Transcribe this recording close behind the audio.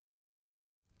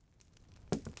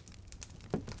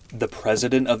The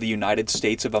President of the United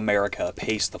States of America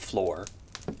paced the floor.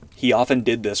 He often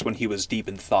did this when he was deep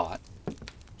in thought.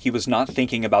 He was not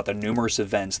thinking about the numerous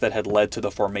events that had led to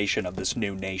the formation of this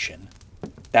new nation.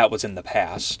 That was in the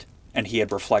past, and he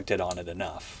had reflected on it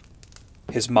enough.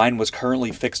 His mind was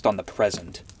currently fixed on the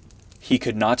present. He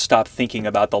could not stop thinking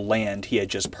about the land he had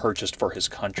just purchased for his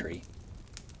country.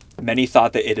 Many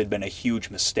thought that it had been a huge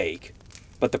mistake,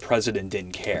 but the president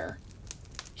didn't care.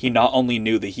 He not only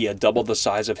knew that he had doubled the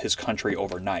size of his country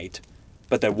overnight,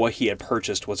 but that what he had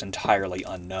purchased was entirely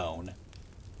unknown.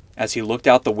 As he looked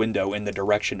out the window in the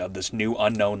direction of this new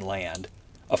unknown land,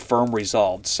 a firm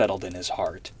resolve settled in his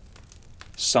heart.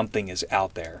 Something is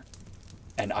out there,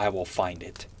 and I will find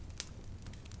it.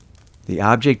 The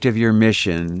object of your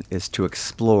mission is to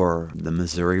explore the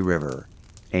Missouri River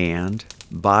and,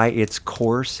 by its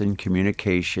course in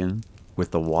communication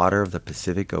with the water of the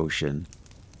Pacific Ocean,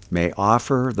 may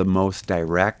offer the most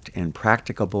direct and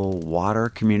practicable water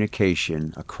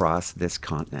communication across this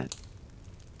continent.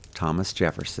 Thomas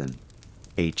Jefferson,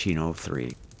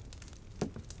 1803.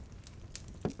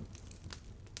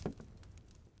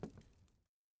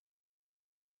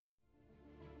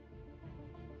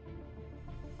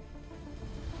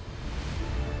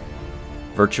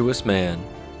 Virtuous Man,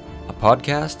 a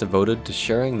podcast devoted to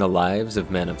sharing the lives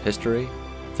of men of history,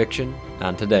 fiction,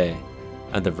 and today,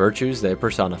 and the virtues they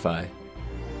personify.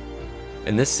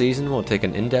 In this season, we'll take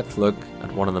an in-depth look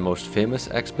at one of the most famous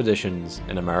expeditions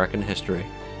in American history,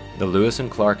 the Lewis and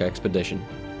Clark expedition.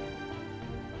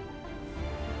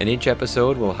 In each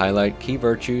episode, we'll highlight key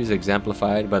virtues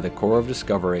exemplified by the Corps of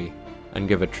Discovery and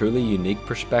give a truly unique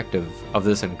perspective of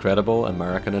this incredible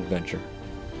American adventure.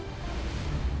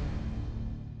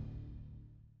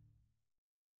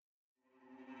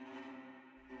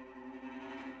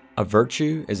 A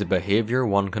virtue is a behavior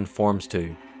one conforms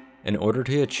to in order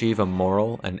to achieve a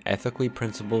moral and ethically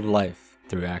principled life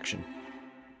through action.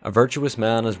 A virtuous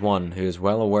man is one who is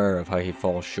well aware of how he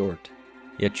falls short,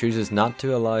 yet chooses not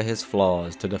to allow his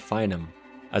flaws to define him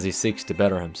as he seeks to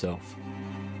better himself.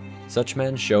 Such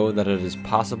men show that it is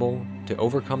possible to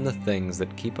overcome the things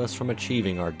that keep us from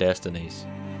achieving our destinies.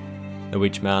 Though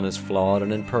each man is flawed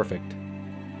and imperfect,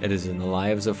 it is in the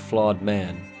lives of flawed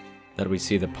men that we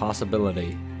see the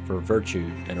possibility for virtue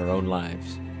in our own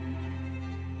lives.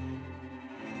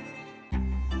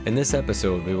 In this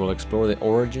episode, we will explore the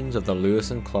origins of the Lewis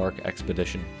and Clark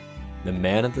expedition, the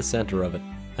man at the center of it,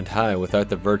 and how, without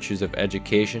the virtues of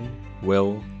education,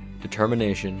 will,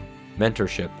 determination,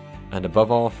 mentorship, and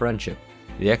above all friendship,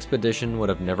 the expedition would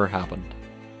have never happened.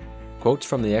 Quotes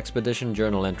from the expedition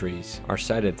journal entries are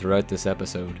cited throughout this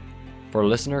episode. For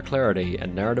listener clarity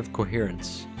and narrative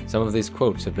coherence, some of these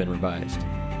quotes have been revised.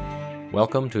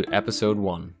 Welcome to Episode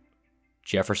 1,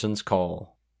 Jefferson's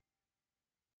Call.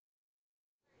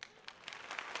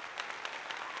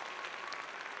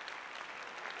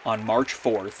 On March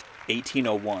 4th,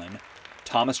 1801,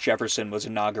 Thomas Jefferson was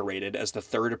inaugurated as the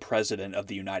third President of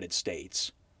the United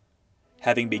States.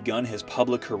 Having begun his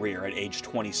public career at age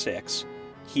 26,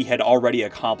 he had already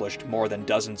accomplished more than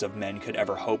dozens of men could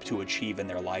ever hope to achieve in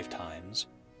their lifetimes.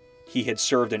 He had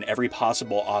served in every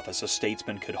possible office a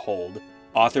statesman could hold,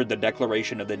 authored the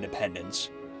Declaration of Independence,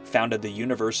 founded the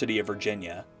University of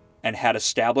Virginia, and had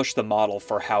established the model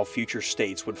for how future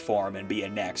states would form and be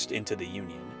annexed into the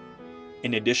Union.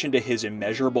 In addition to his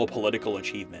immeasurable political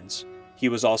achievements, he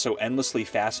was also endlessly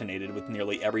fascinated with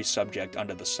nearly every subject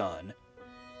under the sun.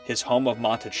 His home of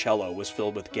Monticello was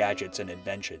filled with gadgets and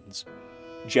inventions.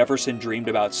 Jefferson dreamed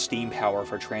about steam power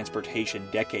for transportation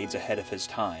decades ahead of his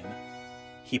time.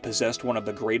 He possessed one of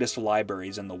the greatest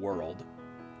libraries in the world.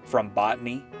 From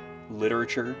botany,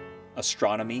 literature,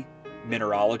 astronomy,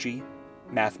 mineralogy,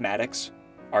 mathematics,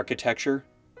 architecture,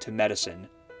 to medicine,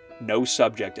 no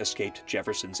subject escaped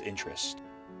Jefferson's interest.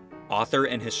 Author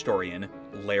and historian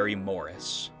Larry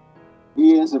Morris.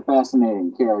 He is a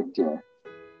fascinating character.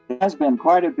 There has been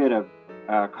quite a bit of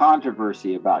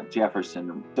controversy about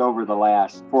Jefferson over the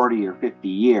last 40 or 50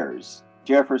 years.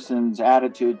 Jefferson's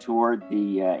attitude toward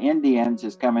the Indians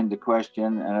has come into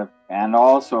question, and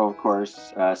also, of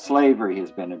course, slavery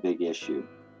has been a big issue.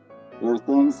 There are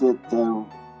things that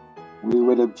we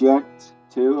would object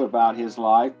to about his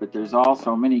life, but there's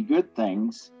also many good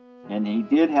things, and he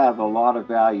did have a lot of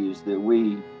values that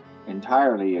we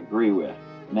entirely agree with.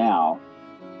 Now,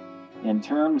 in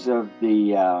terms of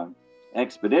the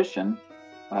expedition,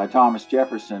 Thomas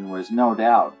Jefferson was no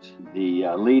doubt the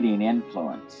leading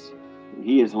influence.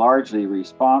 He is largely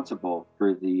responsible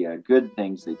for the good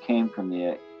things that came from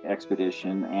the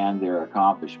expedition and their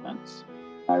accomplishments.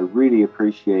 I really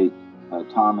appreciate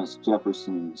Thomas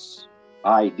Jefferson's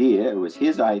idea. It was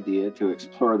his idea to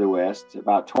explore the West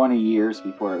about 20 years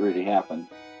before it really happened.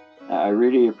 I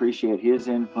really appreciate his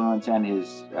influence and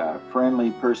his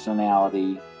friendly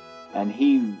personality, and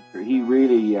he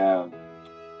really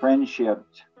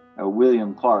friendshipped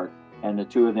William Clark, and the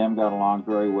two of them got along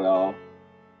very well.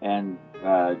 And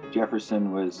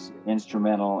Jefferson was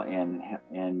instrumental in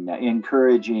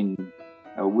encouraging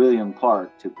William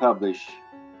Clark to publish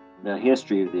the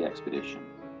history of the expedition.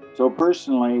 So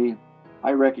personally,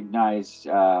 I recognize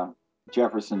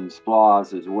Jefferson's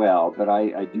flaws as well, but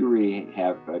I do really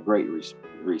have a great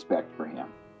respect for him.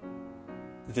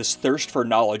 This thirst for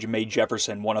knowledge made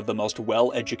Jefferson one of the most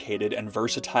well-educated and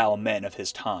versatile men of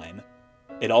his time.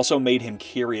 It also made him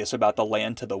curious about the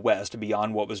land to the west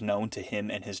beyond what was known to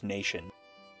him and his nation.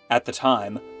 At the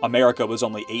time, America was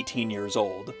only 18 years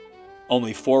old.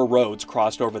 Only 4 roads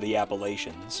crossed over the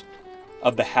Appalachians.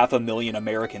 Of the 500,000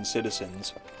 American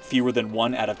citizens, fewer than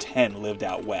 1 out of 10 lived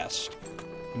out west.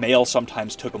 Mail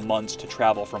sometimes took months to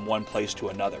travel from one place to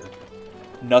another.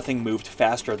 Nothing moved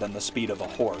faster than the speed of a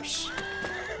horse.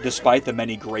 Despite the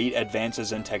many great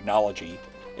advances in technology,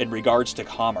 in regards to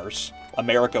commerce,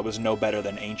 America was no better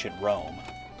than ancient Rome.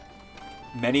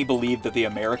 Many believed that the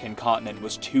American continent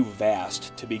was too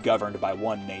vast to be governed by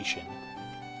one nation.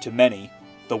 To many,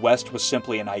 the West was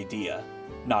simply an idea,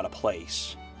 not a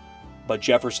place. But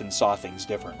Jefferson saw things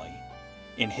differently.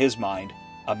 In his mind,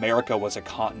 America was a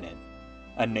continent,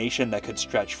 a nation that could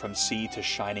stretch from sea to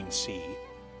shining sea.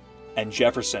 And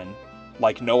Jefferson,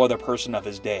 like no other person of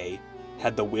his day,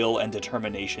 had the will and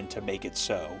determination to make it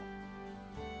so.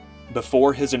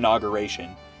 Before his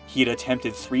inauguration, he had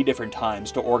attempted 3 different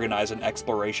times to organize an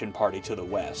exploration party to the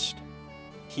west.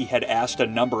 He had asked a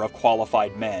number of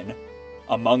qualified men,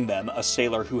 among them a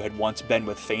sailor who had once been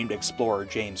with famed explorer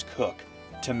James Cook,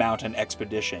 to mount an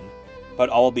expedition, but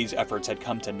all of these efforts had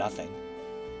come to nothing.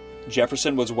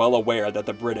 Jefferson was well aware that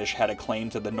the British had a claim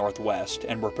to the Northwest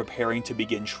and were preparing to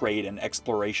begin trade and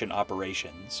exploration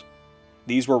operations.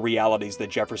 These were realities that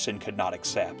Jefferson could not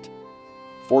accept.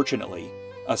 Fortunately,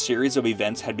 a series of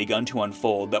events had begun to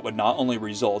unfold that would not only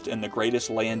result in the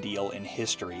greatest land deal in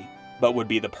history, but would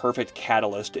be the perfect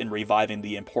catalyst in reviving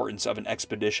the importance of an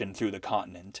expedition through the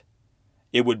continent.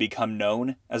 It would become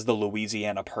known as the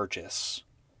Louisiana Purchase.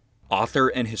 Author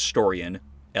and historian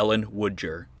Elin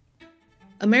Woodger.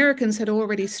 Americans had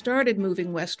already started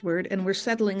moving westward and were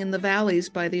settling in the valleys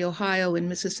by the Ohio and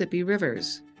Mississippi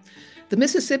rivers. The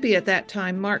Mississippi at that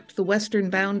time marked the western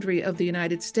boundary of the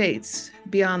United States.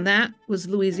 Beyond that was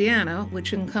Louisiana,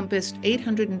 which encompassed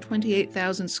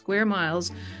 828,000 square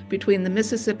miles between the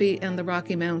Mississippi and the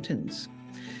Rocky Mountains.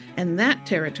 And that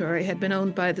territory had been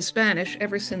owned by the Spanish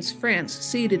ever since France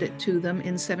ceded it to them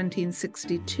in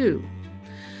 1762.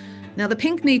 Now, the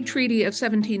Pinckney Treaty of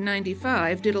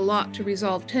 1795 did a lot to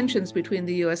resolve tensions between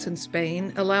the U.S. and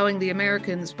Spain, allowing the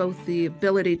Americans both the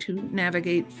ability to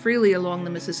navigate freely along the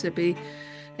Mississippi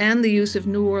and the use of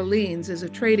New Orleans as a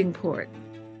trading port.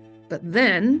 But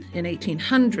then, in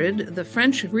 1800, the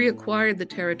French reacquired the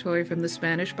territory from the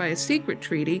Spanish by a secret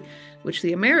treaty, which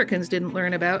the Americans didn't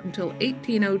learn about until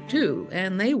 1802,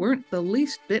 and they weren't the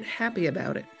least bit happy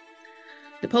about it.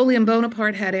 Napoleon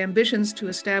Bonaparte had ambitions to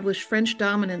establish French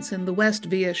dominance in the West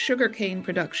via sugarcane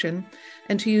production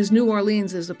and to use New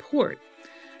Orleans as a port.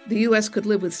 The U.S. could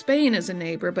live with Spain as a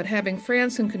neighbor, but having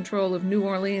France in control of New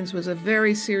Orleans was a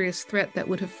very serious threat that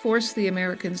would have forced the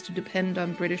Americans to depend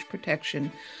on British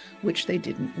protection, which they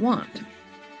didn't want.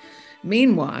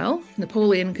 Meanwhile,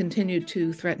 Napoleon continued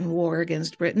to threaten war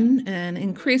against Britain, and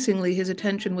increasingly his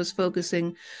attention was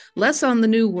focusing less on the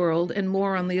New World and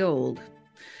more on the Old.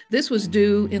 This was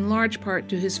due in large part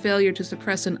to his failure to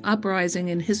suppress an uprising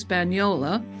in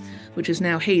Hispaniola, which is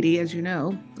now Haiti, as you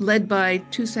know, led by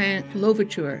Toussaint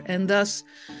Louverture, and thus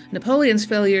Napoleon's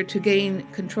failure to gain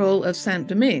control of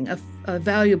Saint-Domingue, a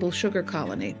valuable sugar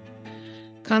colony.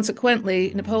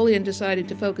 Consequently, Napoleon decided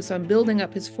to focus on building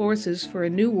up his forces for a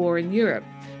new war in Europe,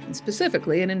 and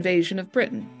specifically an invasion of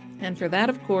Britain. And for that,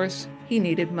 of course, he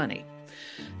needed money.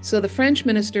 So the French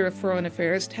Minister of Foreign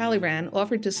Affairs, Talleyrand,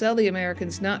 offered to sell the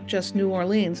Americans not just New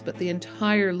Orleans, but the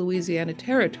entire Louisiana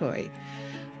territory.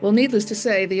 Well, needless to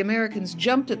say, the Americans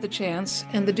jumped at the chance,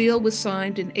 and the deal was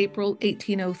signed in April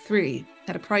 1803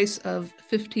 at a price of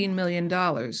 $15 million.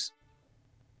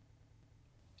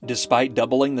 Despite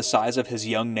doubling the size of his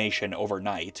young nation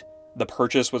overnight, the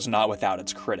purchase was not without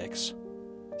its critics.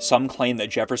 Some claim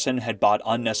that Jefferson had bought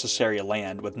unnecessary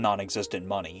land with non-existent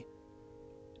money.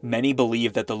 Many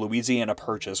believe that the Louisiana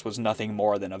Purchase was nothing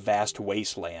more than a vast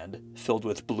wasteland filled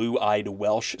with blue-eyed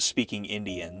Welsh-speaking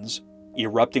Indians,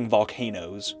 erupting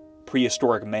volcanoes,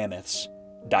 prehistoric mammoths,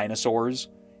 dinosaurs,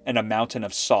 and a mountain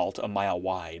of salt a mile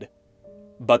wide.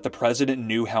 But the president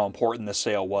knew how important the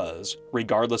sale was,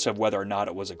 regardless of whether or not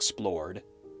it was explored.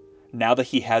 Now that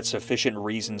he had sufficient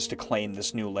reasons to claim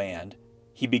this new land,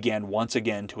 he began once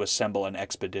again to assemble an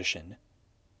expedition.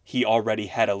 He already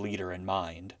had a leader in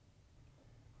mind.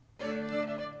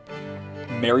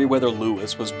 Meriwether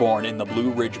Lewis was born in the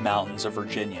Blue Ridge Mountains of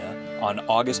Virginia on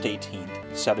August 18,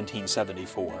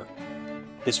 1774.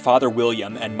 His father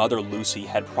William and mother Lucy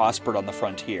had prospered on the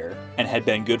frontier and had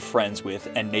been good friends with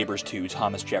and neighbors to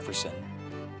Thomas Jefferson.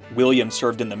 William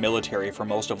served in the military for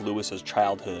most of Lewis's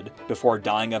childhood before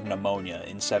dying of pneumonia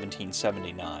in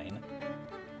 1779.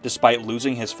 Despite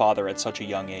losing his father at such a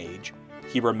young age,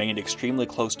 he remained extremely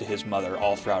close to his mother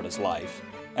all throughout his life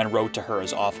and wrote to her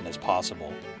as often as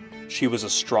possible. She was a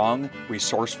strong,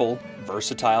 resourceful,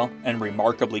 versatile, and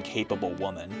remarkably capable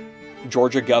woman.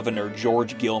 Georgia Governor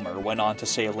George Gilmer went on to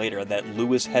say later that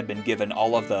Lewis had been given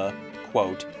all of the,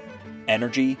 quote,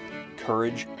 energy,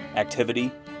 courage,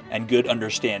 activity, and good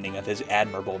understanding of his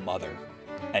admirable mother,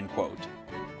 end quote.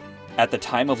 At the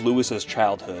time of Lewis's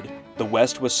childhood, the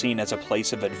West was seen as a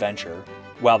place of adventure,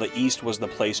 while the East was the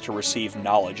place to receive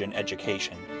knowledge and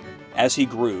education. As he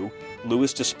grew,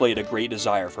 Lewis displayed a great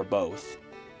desire for both.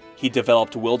 He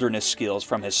developed wilderness skills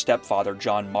from his stepfather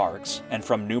John Marks and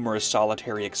from numerous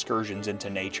solitary excursions into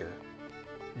nature.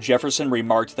 Jefferson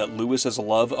remarked that Lewis's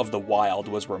love of the wild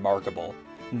was remarkable,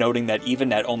 noting that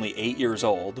even at only 8 years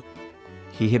old,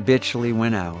 he habitually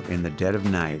went out in the dead of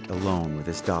night alone with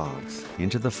his dogs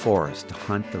into the forest to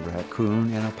hunt the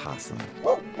raccoon and opossum.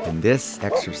 In this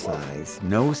exercise,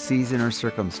 no season or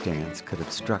circumstance could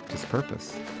obstruct his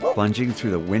purpose, plunging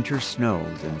through the winter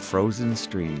snows and frozen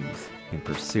streams in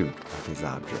pursuit of his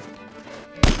object.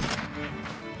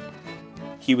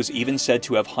 He was even said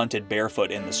to have hunted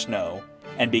barefoot in the snow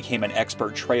and became an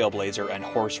expert trailblazer and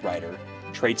horse rider,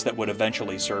 traits that would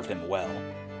eventually serve him well.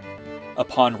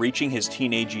 Upon reaching his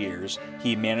teenage years,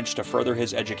 he managed to further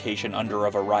his education under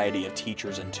a variety of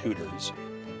teachers and tutors.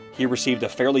 He received a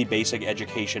fairly basic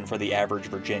education for the average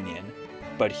Virginian,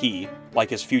 but he, like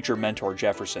his future mentor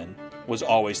Jefferson, was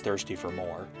always thirsty for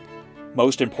more.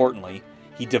 Most importantly,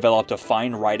 he developed a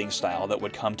fine writing style that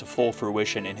would come to full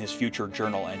fruition in his future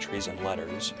journal entries and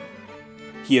letters.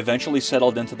 He eventually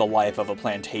settled into the life of a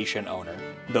plantation owner,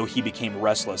 though he became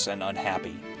restless and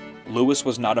unhappy. Lewis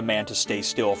was not a man to stay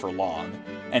still for long,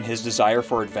 and his desire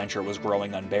for adventure was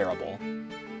growing unbearable.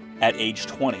 At age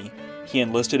 20, he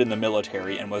enlisted in the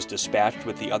military and was dispatched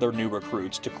with the other new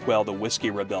recruits to quell the Whiskey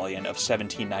Rebellion of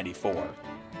 1794.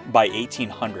 By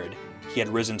 1800, he had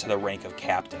risen to the rank of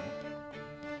captain.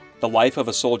 The life of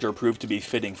a soldier proved to be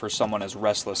fitting for someone as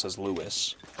restless as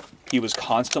Lewis. He was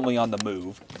constantly on the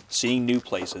move, seeing new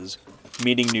places,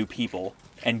 meeting new people,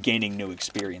 and gaining new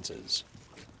experiences.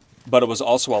 But it was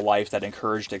also a life that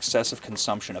encouraged excessive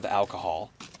consumption of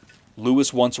alcohol.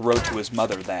 Lewis once wrote to his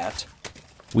mother that,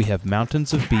 "We have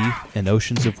mountains of beef and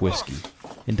oceans of whiskey,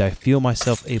 and I feel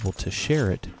myself able to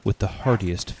share it with the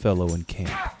heartiest fellow in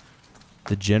camp.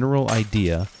 The general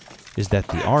idea is that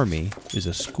the Army is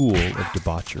a school of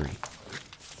debauchery."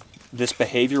 This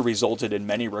behavior resulted in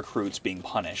many recruits being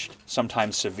punished,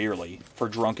 sometimes severely, for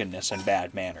drunkenness and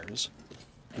bad manners.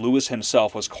 Lewis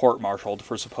himself was court-martialed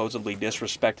for supposedly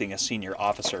disrespecting a senior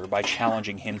officer by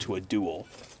challenging him to a duel,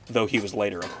 though he was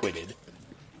later acquitted.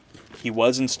 He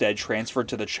was instead transferred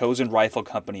to the Chosen Rifle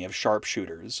Company of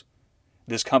Sharpshooters.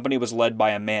 This company was led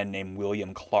by a man named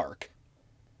William Clark.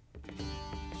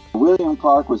 William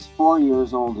Clark was 4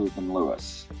 years older than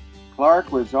Lewis.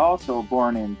 Clark was also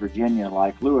born in Virginia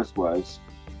like Lewis was,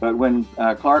 but when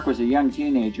Clark was a young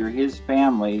teenager, his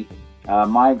family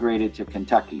migrated to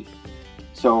Kentucky.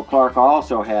 So Clark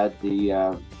also had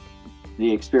the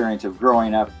experience of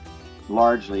growing up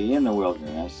largely in the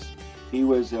wilderness. He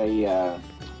was a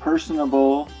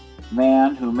personable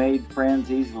man who made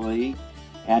friends easily,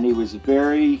 and he was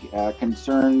very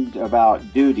concerned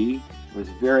about duty. It was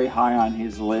very high on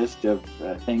his list of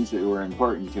things that were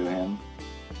important to him.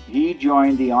 He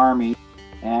joined the Army,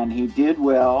 and he did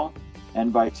well,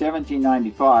 and by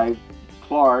 1795,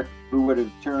 Clark, who would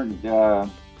have turned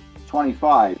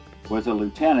 25, was a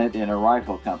lieutenant in a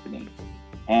rifle company.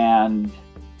 And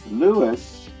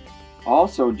Lewis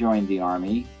also joined the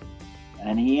Army,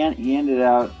 and he ended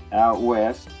out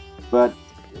west, but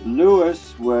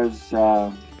Lewis was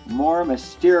more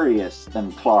mysterious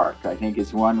than Clark, I think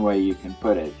is one way you can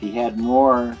put it. He had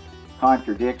more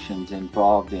contradictions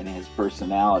involved in his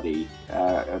personality,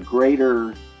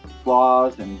 greater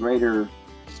flaws and greater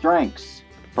strengths,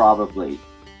 probably,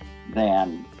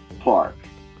 than Clark.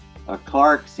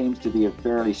 Clark seems to be a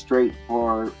fairly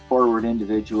straightforward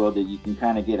individual that you can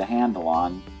kind of get a handle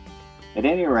on. At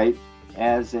any rate,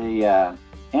 as a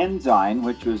ensign,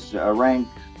 which was a rank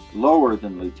lower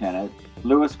than lieutenant,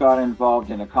 Lewis got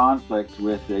involved in a conflict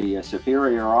with the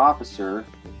superior officer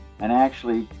and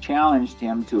actually challenged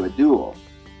him to a duel.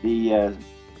 The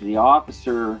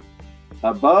officer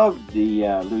above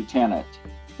the lieutenant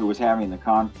who was having the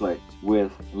conflict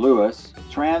with Lewis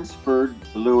transferred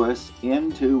Lewis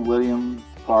into William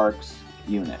Clark's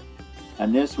unit.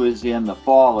 And this was in the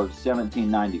fall of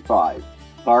 1795.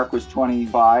 Clark was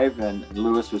 25 and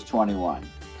Lewis was 21.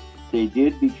 They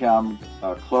did become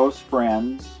close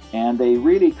friends, and they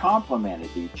really complemented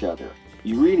each other.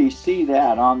 You really see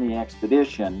that on the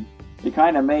expedition. They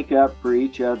kind of make up for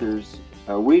each other's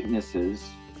weaknesses,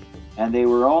 and they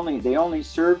only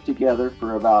served together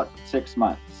for about 6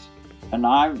 months. And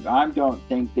I don't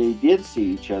think they did see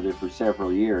each other for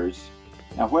several years.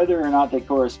 Now, whether or not they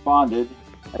corresponded,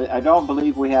 I don't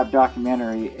believe we have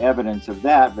documentary evidence of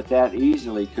that, but that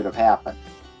easily could have happened.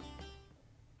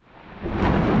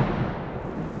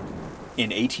 In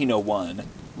 1801,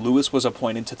 Lewis was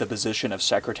appointed to the position of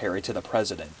secretary to the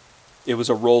president. It was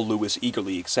a role Lewis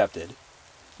eagerly accepted.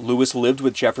 Lewis lived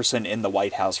with Jefferson in the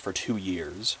White House for 2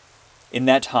 years. In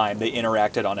that time, they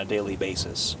interacted on a daily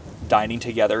basis, dining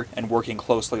together and working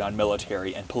closely on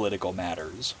military and political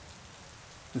matters.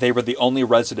 They were the only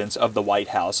residents of the White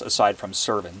House aside from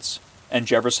servants, and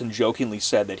Jefferson jokingly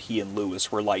said that he and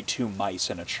Lewis were like 2 mice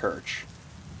in a church.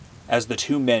 As the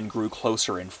 2 men grew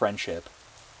closer in friendship,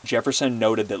 Jefferson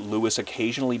noted that Lewis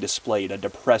occasionally displayed a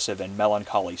depressive and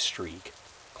melancholy streak,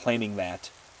 claiming that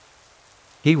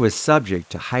he was subject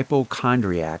to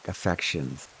hypochondriac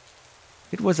affections.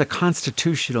 It was a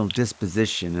constitutional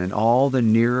disposition in all the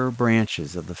nearer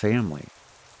branches of the family.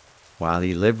 While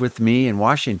he lived with me in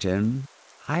Washington,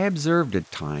 I observed at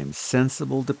times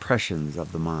sensible depressions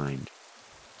of the mind.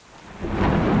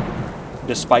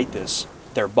 Despite this,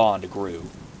 their bond grew.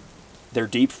 Their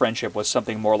deep friendship was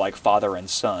something more like father and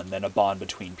son than a bond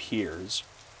between peers.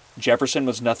 Jefferson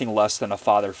was nothing less than a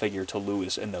father figure to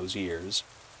Lewis in those years,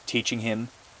 teaching him,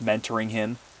 mentoring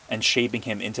him, and shaping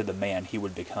him into the man he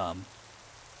would become.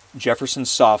 Jefferson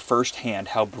saw firsthand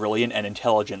how brilliant and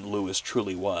intelligent Lewis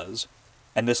truly was,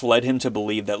 and this led him to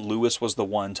believe that Lewis was the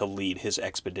one to lead his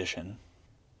expedition.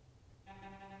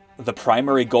 The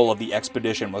primary goal of the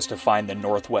expedition was to find the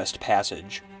Northwest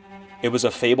Passage. It was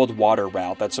a fabled water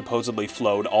route that supposedly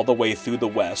flowed all the way through the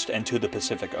West and to the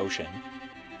Pacific Ocean.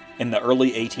 In the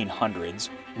early 1800s,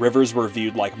 rivers were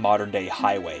viewed like modern-day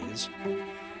highways.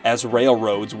 As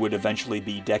railroads would eventually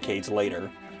be decades later,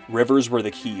 rivers were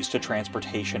the keys to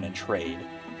transportation and trade.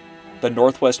 The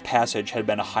Northwest Passage had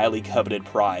been a highly coveted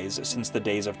prize since the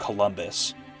days of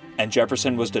Columbus, and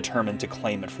Jefferson was determined to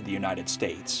claim it for the United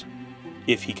States,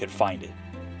 if he could find it.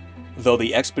 Though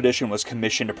the expedition was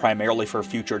commissioned primarily for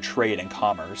future trade and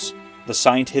commerce, the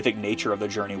scientific nature of the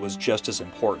journey was just as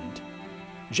important.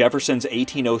 Jefferson's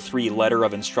 1803 letter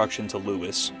of instruction to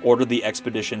Lewis ordered the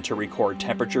expedition to record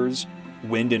temperatures,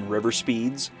 wind and river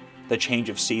speeds, the change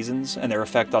of seasons and their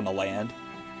effect on the land,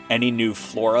 any new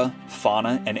flora,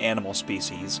 fauna, and animal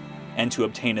species, and to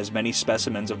obtain as many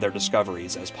specimens of their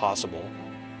discoveries as possible.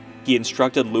 He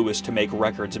instructed Lewis to make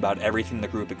records about everything the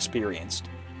group experienced,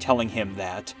 telling him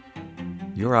that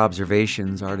your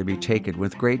observations are to be taken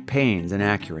with great pains and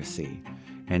accuracy,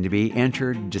 and to be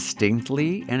entered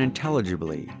distinctly and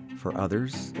intelligibly for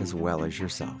others as well as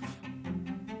yourself.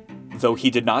 Though he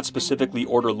did not specifically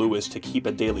order Lewis to keep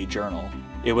a daily journal,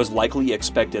 it was likely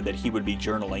expected that he would be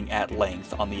journaling at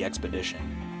length on the expedition.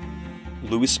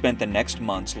 Lewis spent the next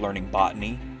months learning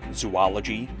botany,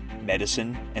 zoology,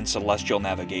 medicine, and celestial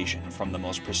navigation from the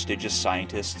most prestigious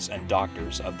scientists and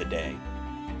doctors of the day.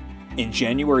 In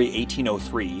January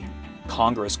 1803,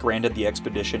 Congress granted the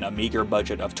expedition a meager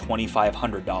budget of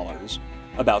 $2,500,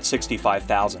 about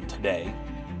 $65,000 today.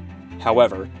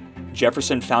 However,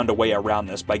 Jefferson found a way around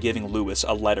this by giving Lewis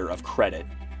a letter of credit,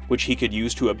 which he could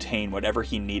use to obtain whatever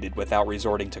he needed without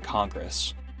resorting to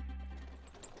Congress.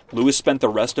 Lewis spent the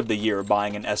rest of the year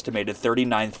buying an estimated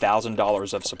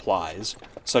 $39,000 of supplies,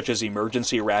 such as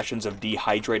emergency rations of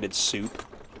dehydrated soup,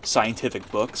 scientific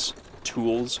books,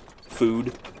 tools,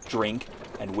 food, drink,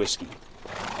 and whiskey.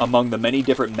 Among the many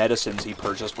different medicines he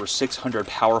purchased were 600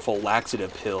 powerful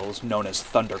laxative pills known as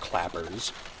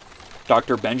thunderclappers.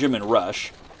 Dr. Benjamin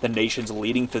Rush, the nation's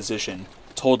leading physician,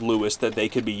 told Lewis that they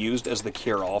could be used as the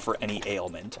cure-all for any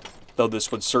ailment, though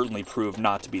this would certainly prove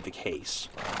not to be the case.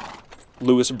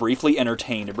 Lewis briefly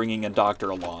entertained bringing a doctor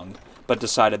along, but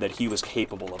decided that he was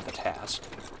capable of the task.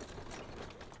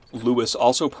 Lewis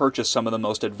also purchased some of the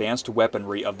most advanced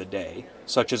weaponry of the day,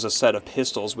 such as a set of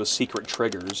pistols with secret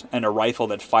triggers and a rifle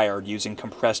that fired using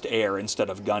compressed air instead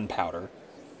of gunpowder.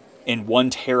 In one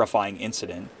terrifying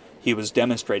incident, he was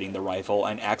demonstrating the rifle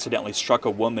and accidentally struck a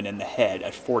woman in the head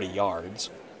at 40 yards.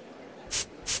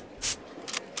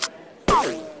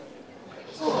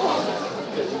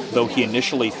 Though he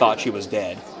initially thought she was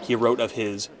dead, he wrote of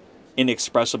his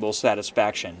inexpressible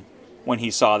satisfaction when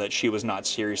he saw that she was not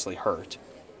seriously hurt.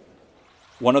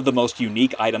 One of the most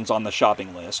unique items on the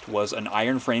shopping list was an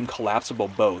iron-frame collapsible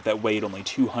boat that weighed only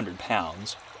 200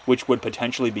 pounds, which would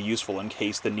potentially be useful in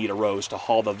case the need arose to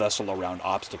haul the vessel around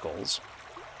obstacles.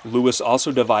 Lewis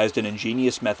also devised an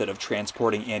ingenious method of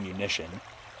transporting ammunition.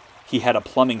 He had a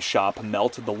plumbing shop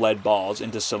melt the lead balls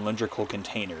into cylindrical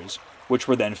containers, which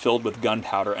were then filled with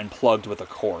gunpowder and plugged with a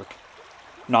cork.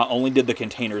 Not only did the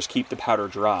containers keep the powder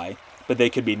dry, but they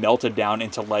could be melted down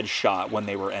into lead shot when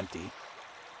they were empty.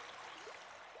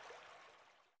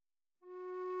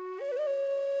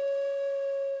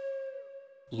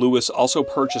 Lewis also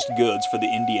purchased goods for the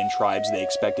Indian tribes they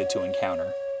expected to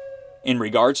encounter. In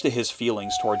regards to his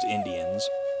feelings towards Indians,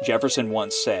 Jefferson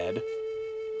once said,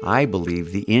 I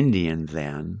believe the Indian,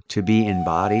 then, to be in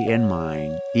body and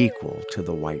mind equal to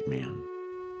the white man.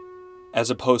 As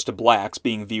opposed to blacks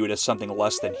being viewed as something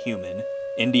less than human,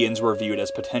 Indians were viewed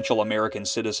as potential American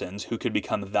citizens who could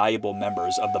become valuable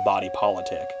members of the body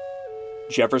politic.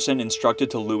 Jefferson instructed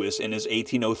to Lewis in his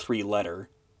 1803 letter,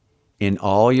 In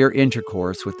all your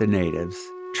intercourse with the natives,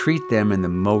 treat them in the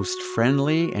most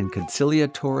friendly and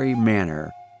conciliatory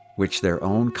manner which their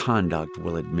own conduct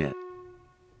will admit.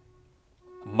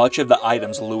 Much of the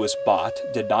items Lewis bought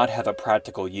did not have a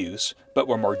practical use, but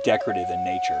were more decorative in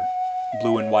nature.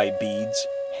 Blue and white beads,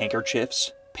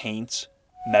 handkerchiefs, paints,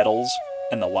 medals,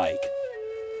 and the like.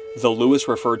 Though Lewis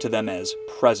referred to them as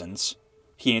presents,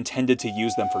 he intended to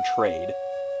use them for trade.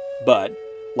 But,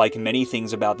 like many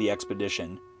things about the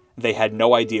expedition, they had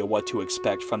no idea what to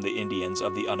expect from the Indians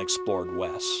of the unexplored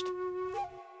West.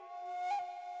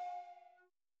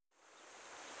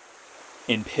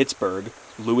 In Pittsburgh,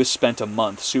 Lewis spent a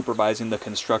month supervising the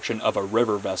construction of a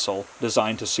river vessel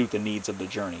designed to suit the needs of the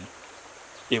journey.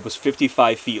 It was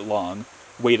 55 feet long,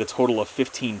 weighed a total of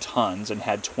 15 tons, and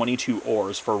had 22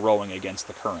 oars for rowing against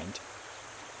the current.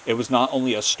 It was not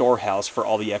only a storehouse for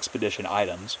all the expedition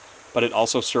items, but it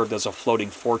also served as a floating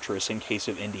fortress in case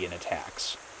of Indian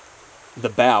attacks. The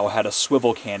bow had a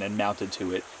swivel cannon mounted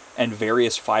to it, and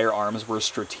various firearms were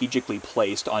strategically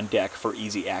placed on deck for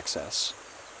easy access.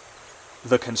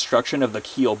 The construction of the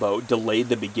keel boat delayed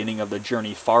the beginning of the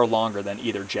journey far longer than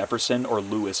either Jefferson or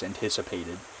Lewis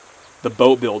anticipated. The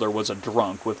boat builder was a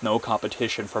drunk with no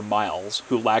competition for miles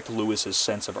who lacked Lewis's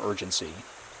sense of urgency.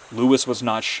 Lewis was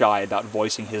not shy about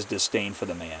voicing his disdain for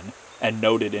the man, and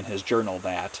noted in his journal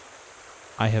that,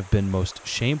 I have been most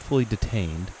shamefully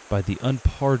detained by the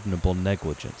unpardonable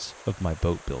negligence of my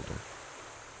boat builder.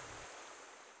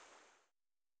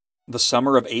 The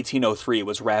summer of 1803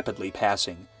 was rapidly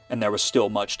passing, and there was still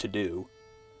much to do.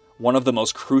 One of the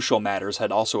most crucial matters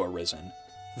had also arisen,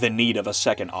 the need of a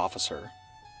second officer.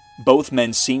 Both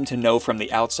men seemed to know from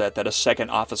the outset that a second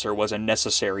officer was a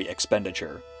necessary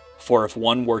expenditure, for if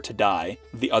one were to die,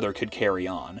 the other could carry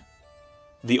on.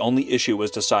 The only issue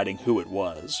was deciding who it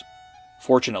was.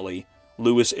 Fortunately,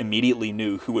 Lewis immediately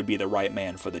knew who would be the right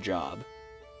man for the job.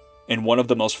 In one of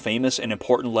the most famous and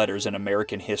important letters in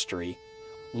American history,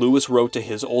 Lewis wrote to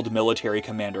his old military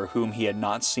commander whom he had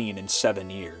not seen in 7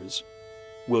 years,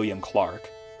 William Clark.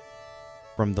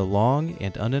 From the long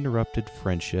and uninterrupted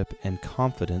friendship and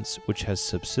confidence which has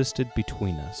subsisted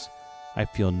between us, I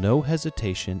feel no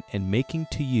hesitation in making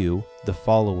to you the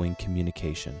following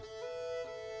communication.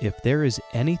 If there is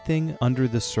anything under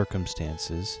the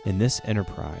circumstances in this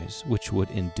enterprise which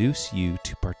would induce you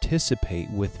to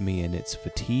participate with me in its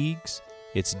fatigues,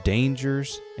 its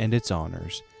dangers, and its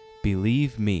honors,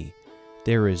 believe me,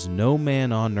 there is no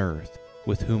man on earth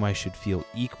with whom I should feel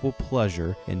equal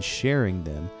pleasure in sharing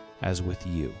them as with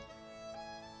you.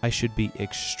 I should be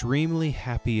extremely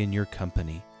happy in your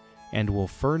company, and will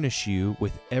furnish you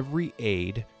with every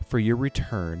aid for your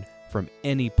return from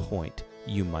any point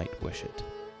you might wish it.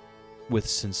 With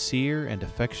sincere and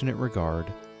affectionate regard,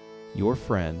 your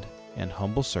friend and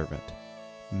humble servant,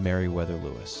 Meriwether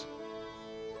Lewis.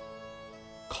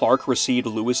 Clark received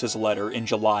Lewis's letter in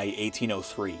July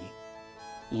 1803.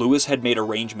 Lewis had made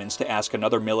arrangements to ask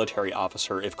another military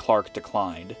officer if Clark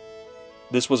declined.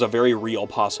 This was a very real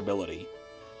possibility.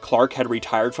 Clark had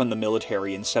retired from the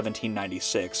military in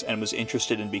 1796 and was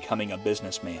interested in becoming a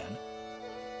businessman.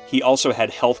 He also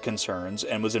had health concerns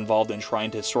and was involved in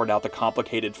trying to sort out the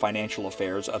complicated financial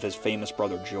affairs of his famous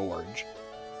brother George.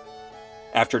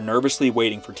 After nervously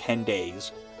waiting for 10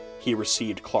 days, he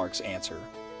received Clark's answer.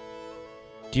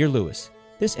 Dear Lewis,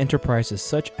 This enterprise is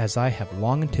such as I have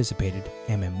long anticipated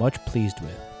and am much pleased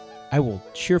with. I will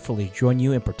cheerfully join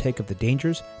you and partake of the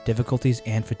dangers, difficulties,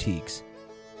 and fatigues.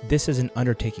 This is an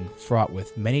undertaking fraught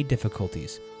with many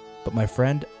difficulties, but my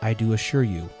friend, I do assure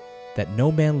you that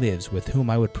no man lives with whom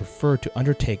I would prefer to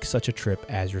undertake such a trip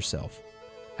as yourself.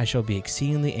 I shall be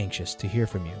exceedingly anxious to hear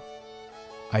from you.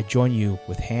 I join you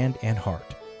with hand and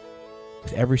heart.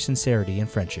 With every sincerity and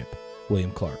friendship, William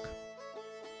Clark.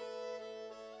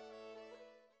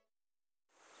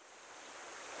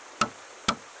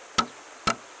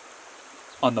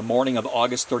 On the morning of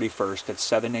August 31st at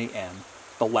 7 a.m.,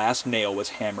 the last nail was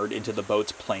hammered into the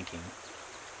boat's planking.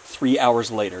 3 hours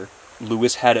later,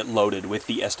 Lewis had it loaded with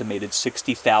the estimated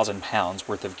 60,000 pounds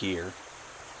worth of gear.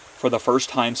 For the first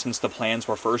time since the plans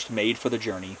were first made for the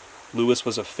journey, Lewis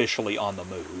was officially on the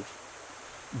move.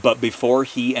 But before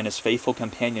he and his faithful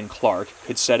companion Clark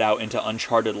could set out into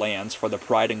uncharted lands for the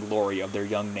pride and glory of their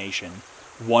young nation,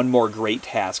 one more great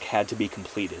task had to be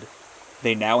completed.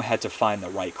 They now had to find the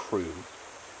right crew.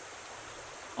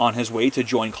 On his way to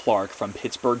join Clark from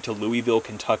Pittsburgh to Louisville,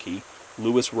 Kentucky,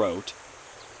 Lewis wrote,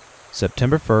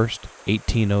 September 1st,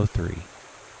 1803.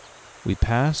 We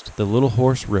passed the Little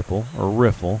Horse Ripple, or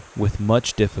Riffle, with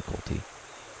much difficulty.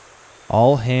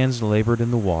 All hands labored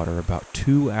in the water about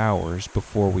 2 hours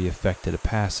before we effected a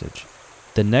passage.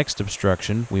 The next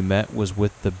obstruction we met was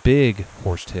with the Big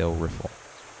Horsetail Riffle.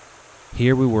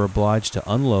 Here we were obliged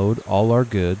to unload all our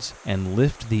goods and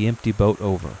lift the empty boat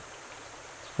over.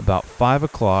 About 5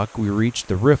 o'clock we reached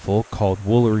the riffle called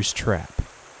Woolery's Trap.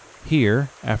 Here,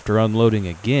 after unloading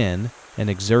again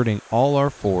and exerting all our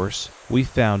force, we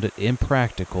found it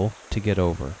impractical to get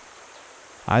over.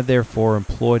 I therefore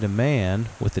employed a man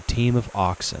with a team of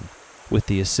oxen, with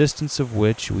the assistance of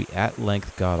which we at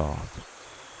length got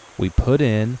off. We put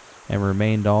in and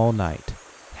remained all night,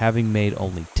 having made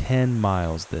only 10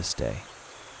 miles this day.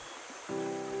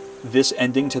 This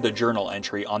ending to the journal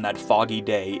entry on that foggy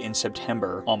day in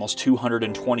September, almost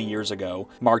 220 years ago,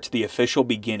 marked the official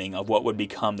beginning of what would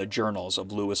become the journals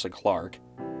of Lewis and Clark.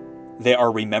 They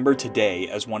are remembered today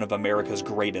as one of America's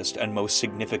greatest and most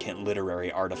significant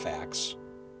literary artifacts.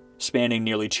 Spanning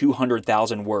nearly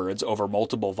 200,000 words over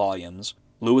multiple volumes,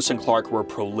 Lewis and Clark were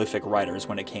prolific writers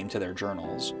when it came to their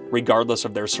journals, regardless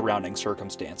of their surrounding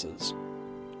circumstances.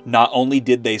 Not only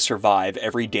did they survive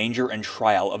every danger and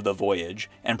trial of the voyage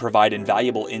and provide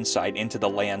invaluable insight into the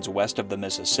lands west of the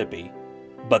Mississippi,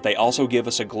 but they also give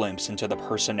us a glimpse into the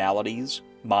personalities,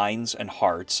 minds, and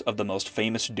hearts of the most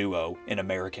famous duo in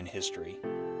American history.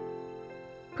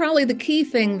 Probably the key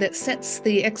thing that sets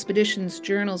the expedition's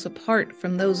journals apart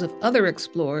from those of other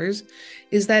explorers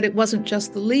is that it wasn't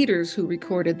just the leaders who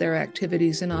recorded their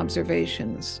activities and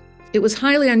observations. It was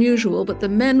highly unusual, but the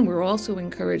men were also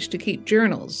encouraged to keep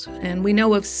journals, and we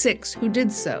know of 6 who did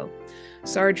so.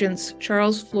 Sergeants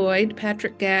Charles Floyd,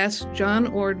 Patrick Gass, John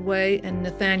Ordway, and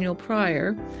Nathaniel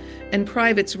Pryor, and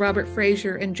privates Robert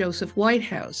Fraser and Joseph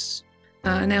Whitehouse.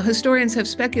 Now, historians have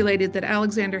speculated that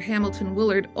Alexander Hamilton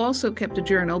Willard also kept a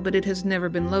journal, but it has never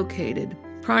been located.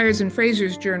 Pryor's and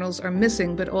Fraser's journals are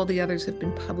missing, but all the others have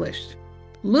been published.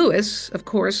 Lewis, of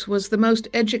course, was the most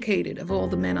educated of all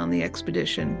the men on the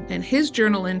expedition, and his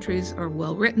journal entries are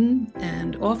well written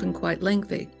and often quite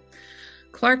lengthy.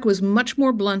 Clark was much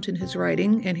more blunt in his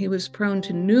writing, and he was prone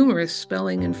to numerous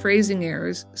spelling and phrasing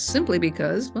errors simply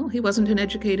because, well, he wasn't an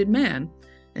educated man,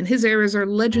 and his errors are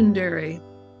legendary.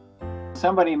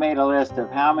 Somebody made a list of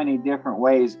how many different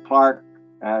ways Clark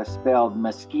spelled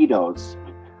mosquitoes,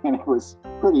 and it was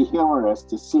pretty humorous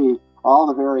to see all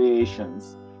the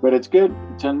variations. But it's good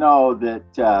to know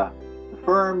that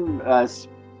firm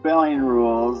spelling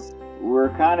rules were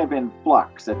kind of in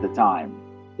flux at the time.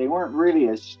 They weren't really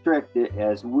as strict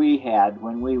as we had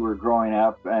when we were growing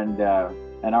up, and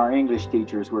our English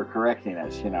teachers were correcting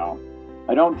us, you know.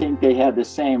 I don't think they had the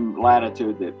same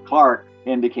latitude that Clark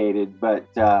indicated, but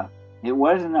it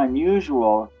wasn't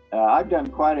unusual. I've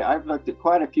looked at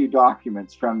quite a few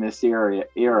documents from this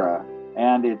era,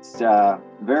 and it's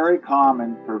very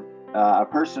common for a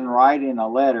person writing a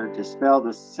letter to spell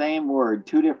the same word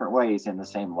 2 different ways in the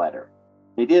same letter.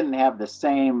 They didn't have the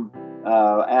same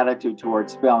attitude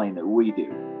towards spelling that we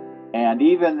do. And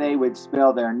even they would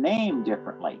spell their name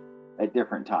differently at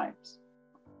different times.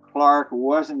 Clark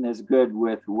wasn't as good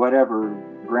with whatever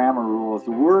grammar rules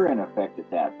were in effect at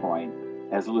that point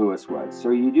as Lewis was.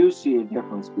 So you do see a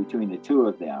difference between the two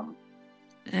of them.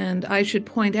 And I should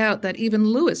point out that even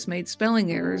Lewis made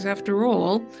spelling errors. After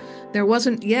all, there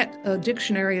wasn't yet a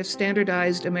dictionary of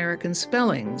standardized American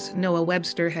spellings. Noah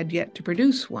Webster had yet to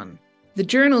produce one. The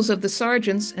journals of the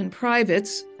sergeants and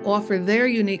privates offer their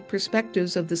unique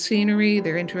perspectives of the scenery,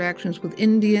 their interactions with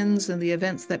Indians, and the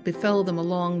events that befell them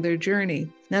along their journey.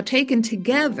 Now, taken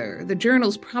together, the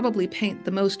journals probably paint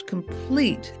the most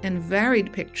complete and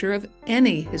varied picture of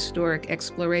any historic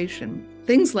exploration.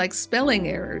 Things like spelling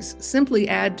errors simply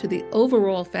add to the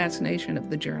overall fascination of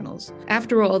the journals.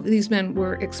 After all, these men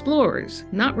were explorers,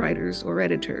 not writers or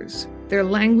editors. Their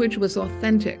language was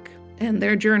authentic, and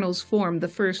their journals formed the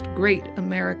first great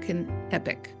American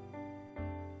epic.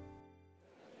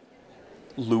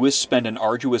 Lewis spent an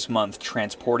arduous month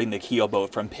transporting the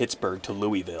keelboat from Pittsburgh to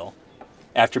Louisville.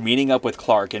 After meeting up with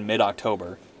Clark in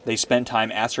mid-October, they spent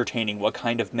time ascertaining what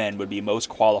kind of men would be most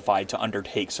qualified to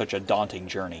undertake such a daunting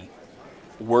journey.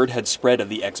 Word had spread of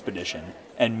the expedition,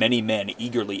 and many men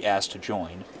eagerly asked to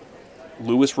join.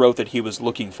 Lewis wrote that he was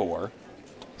looking for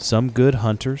some good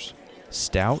hunters,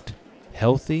 stout,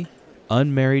 healthy,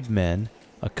 unmarried men,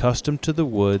 accustomed to the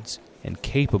woods and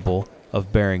capable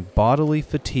of bearing bodily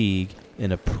fatigue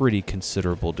in a pretty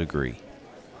considerable degree.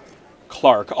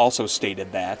 Clark also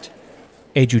stated that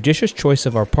a judicious choice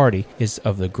of our party is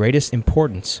of the greatest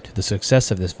importance to the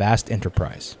success of this vast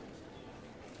enterprise.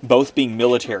 Both being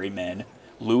military men,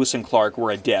 Lewis and Clark were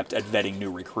adept at vetting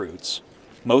new recruits.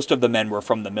 Most of the men were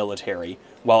from the military,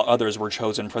 while others were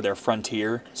chosen for their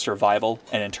frontier, survival,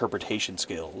 and interpretation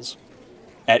skills.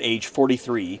 At age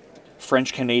 43,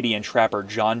 French-Canadian trapper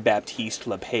Jean-Baptiste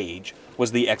Lepage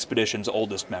was the expedition's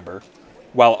oldest member,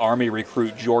 while Army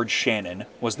recruit George Shannon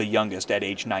was the youngest at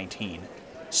age 19.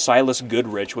 Silas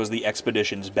Goodrich was the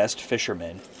expedition's best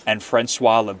fisherman, and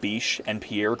Francois Labiche and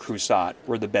Pierre Crousat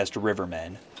were the best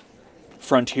rivermen.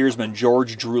 Frontiersman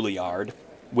George Drouillard,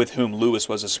 with whom Lewis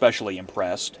was especially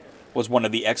impressed, was one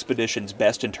of the expedition's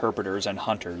best interpreters and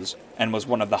hunters, and was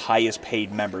one of the highest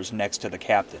paid members next to the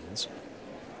captains.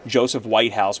 Joseph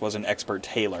Whitehouse was an expert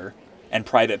tailor, and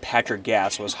Private Patrick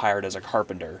Gass was hired as a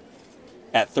carpenter.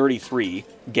 At 33,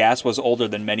 Gass was older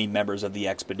than many members of the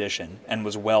expedition, and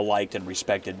was well liked and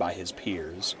respected by his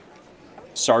peers.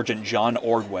 Sergeant John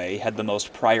Ordway had the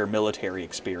most prior military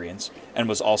experience, and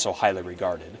was also highly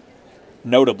regarded.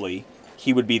 Notably,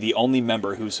 he would be the only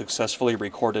member who successfully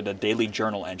recorded a daily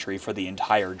journal entry for the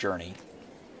entire journey.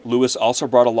 Lewis also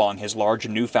brought along his large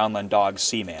Newfoundland dog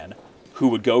Seaman, who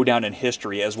would go down in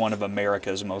history as one of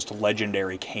America's most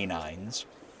legendary canines.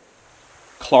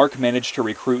 Clark managed to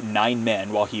recruit 9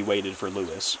 men while he waited for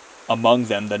Lewis, among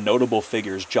them the notable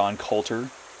figures John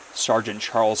Coulter, Sergeant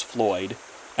Charles Floyd,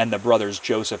 and the brothers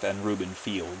Joseph and Reuben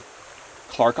Field.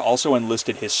 Clark also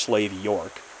enlisted his slave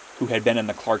York, who had been in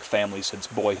the Clark family since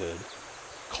boyhood.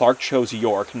 Clark chose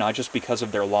York not just because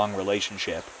of their long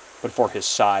relationship, but for his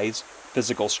size,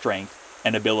 physical strength,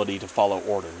 and ability to follow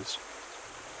orders.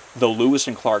 Though Lewis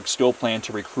and Clark still planned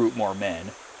to recruit more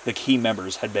men, the key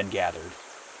members had been gathered.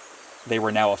 They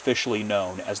were now officially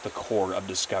known as the Corps of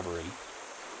Discovery.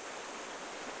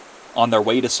 On their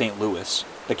way to St. Louis,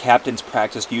 the captains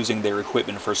practiced using their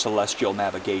equipment for celestial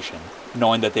navigation,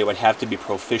 knowing that they would have to be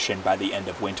proficient by the end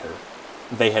of winter.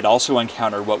 They had also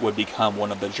encountered what would become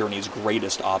one of the journey's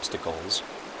greatest obstacles,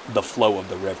 the flow of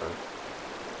the river.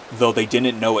 Though they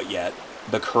didn't know it yet,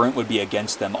 the current would be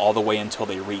against them all the way until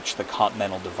they reached the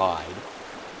Continental Divide.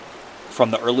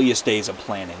 From the earliest days of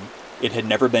planning, it had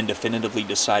never been definitively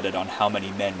decided on how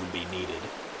many men would be needed.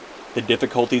 The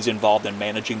difficulties involved in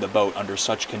managing the boat under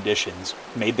such conditions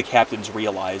made the captains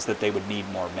realize that they would need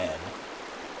more men.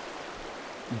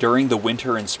 During the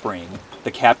winter and spring, the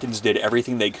captains did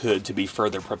everything they could to be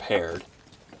further prepared.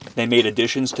 They made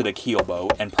additions to the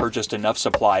keelboat and purchased enough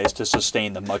supplies to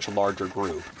sustain the much larger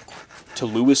group. To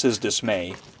Lewis's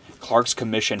dismay, Clark's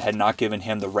commission had not given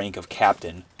him the rank of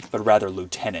captain, but rather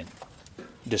lieutenant.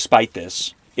 Despite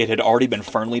this, it had already been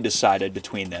firmly decided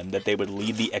between them that they would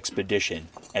lead the expedition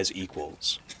as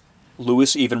equals.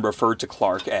 Lewis even referred to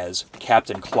Clark as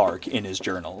Captain Clark in his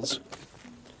journals.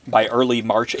 By early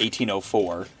March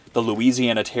 1804, the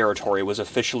Louisiana Territory was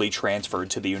officially transferred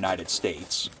to the United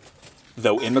States.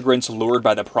 Though immigrants lured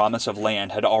by the promise of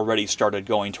land had already started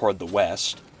going toward the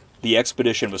west, the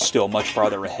expedition was still much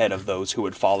farther ahead of those who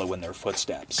would follow in their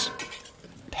footsteps.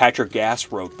 Patrick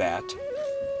Gass wrote that,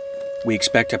 "We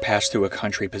expect to pass through a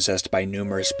country possessed by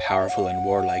numerous powerful and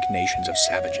warlike nations of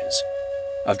savages,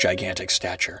 of gigantic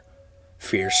stature,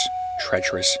 fierce,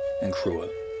 treacherous, and cruel,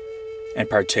 and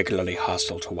particularly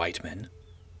hostile to white men.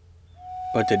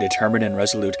 But the determined and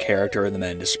resolute character of the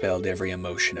men dispelled every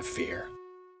emotion of fear."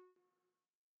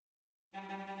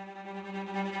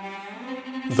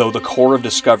 Though the Corps of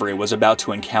Discovery was about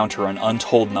to encounter an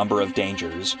untold number of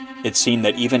dangers, it seemed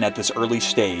that even at this early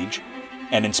stage,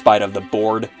 and in spite of the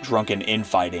bored, drunken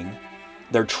infighting,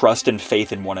 Their trust and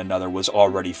faith in one another was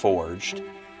already forged.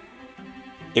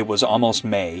 It was almost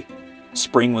May.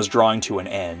 Spring was drawing to an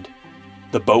end.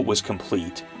 The boat was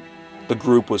complete. The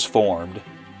group was formed.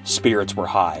 Spirits were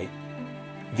high.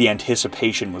 The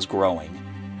anticipation was growing.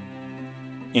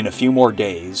 In a few more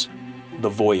days, the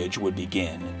voyage would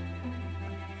begin.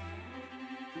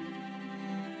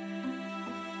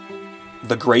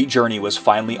 The great journey was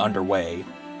finally underway,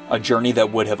 a journey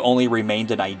that would have only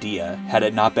remained an idea had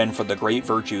it not been for the great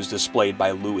virtues displayed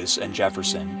by Lewis and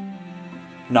Jefferson.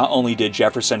 Not only did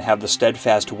Jefferson have the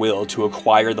steadfast will to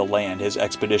acquire the land his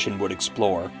expedition would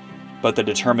explore, but the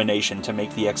determination to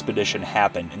make the expedition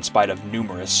happen in spite of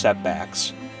numerous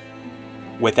setbacks.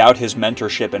 Without his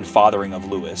mentorship and fathering of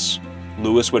Lewis,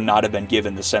 Lewis would not have been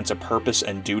given the sense of purpose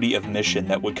and duty of mission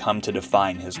that would come to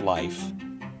define his life.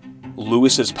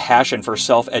 Lewis's passion for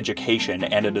self-education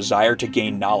and a desire to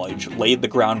gain knowledge laid the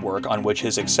groundwork on which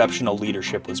his exceptional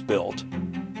leadership was built.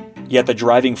 Yet the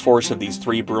driving force of these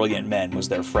three brilliant men was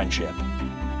their friendship.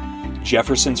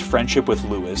 Jefferson's friendship with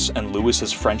Lewis and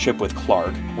Lewis's friendship with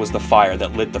Clark was the fire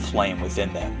that lit the flame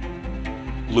within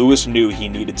them. Lewis knew he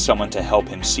needed someone to help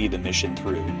him see the mission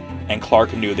through, and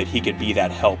Clark knew that he could be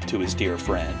that help to his dear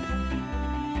friend.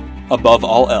 Above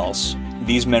all else,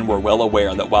 these men were well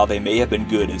aware that while they may have been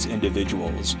good as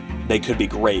individuals, they could be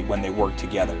great when they worked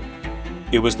together.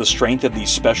 It was the strength of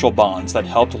these special bonds that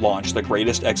helped launch the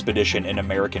greatest expedition in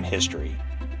American history.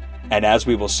 And as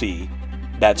we will see,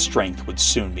 that strength would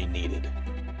soon be needed.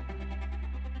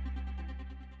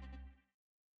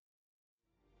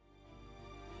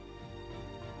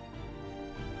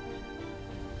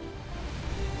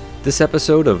 This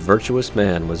episode of Virtuous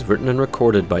Man was written and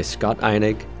recorded by Scott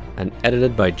Einig and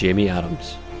edited by Jamie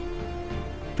Adams.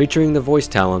 Featuring the voice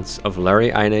talents of Larry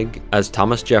Einig as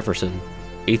Thomas Jefferson,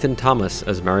 Ethan Thomas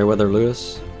as Meriwether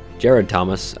Lewis, Jared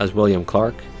Thomas as William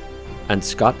Clark, and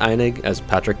Scott Einig as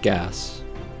Patrick Gass.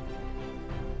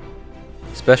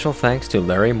 Special thanks to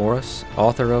Larry Morris,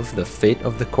 author of The Fate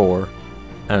of the Corps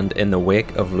and In the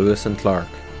Wake of Lewis and Clark,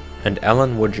 and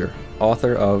Elin Woodger,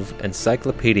 author of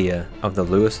Encyclopedia of the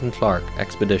Lewis and Clark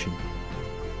Expedition.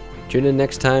 Tune in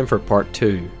next time for Part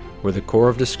 2, where the Corps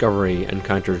of Discovery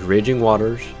encounters raging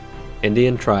waters,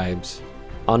 Indian tribes,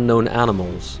 unknown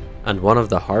animals, and one of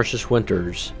the harshest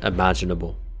winters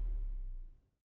imaginable.